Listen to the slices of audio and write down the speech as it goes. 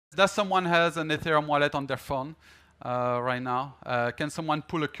Does someone has an Ethereum wallet on their phone right now? Can someone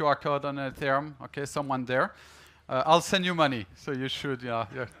pull a QR code on Ethereum? Okay, someone there. I'll send you money, so you should, yeah.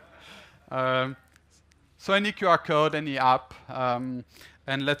 So any QR code, any app, and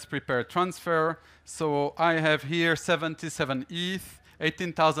let's prepare transfer. So I have here 77 ETH,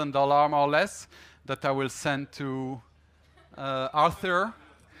 $18,000 more or less, that I will send to Arthur,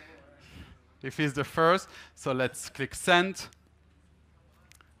 if he's the first. So let's click send.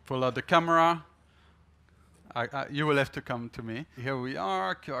 Pull out the camera. You will have to come to me. Here we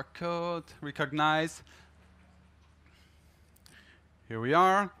are, QR code, recognize. Here we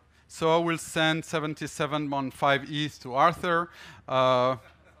are. So I will send 77.5 ETH to Arthur.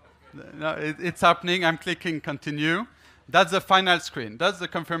 It's happening. I'm clicking continue. That's the final screen. That's the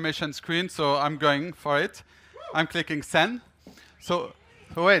confirmation screen. So I'm going for it. I'm clicking send. So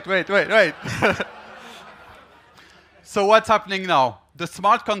wait. So what's happening now? The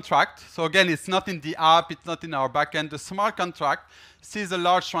smart contract, so again, it's not in the app, it's not in our backend. The smart contract sees a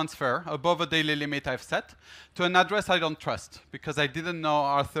large transfer above a daily limit I've set to an address I don't trust because I didn't know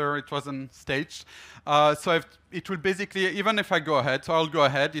Arthur, it wasn't staged. It will basically, even if I go ahead, so I'll go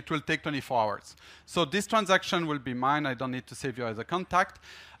ahead, it will take 24 hours. So this transaction will be mine. I don't need to save you as a contact.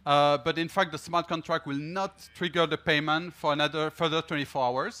 But in fact, the smart contract will not trigger the payment for another further 24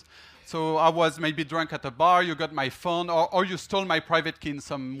 hours. So I was maybe drunk at a bar, you got my phone, or you stole my private key in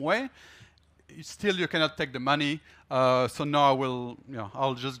some way. Still, you cannot take the money. So now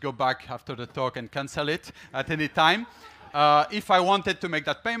I'll just go back after the talk and cancel it at any time. If I wanted to make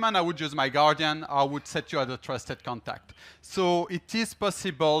that payment, I would use my guardian. I would set you as a trusted contact. So it is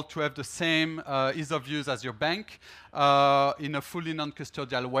possible to have the same ease of use as your bank in a fully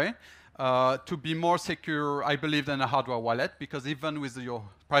non-custodial way. To be more secure, I believe, than a hardware wallet, because even with your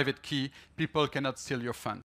private key, people cannot steal your funds.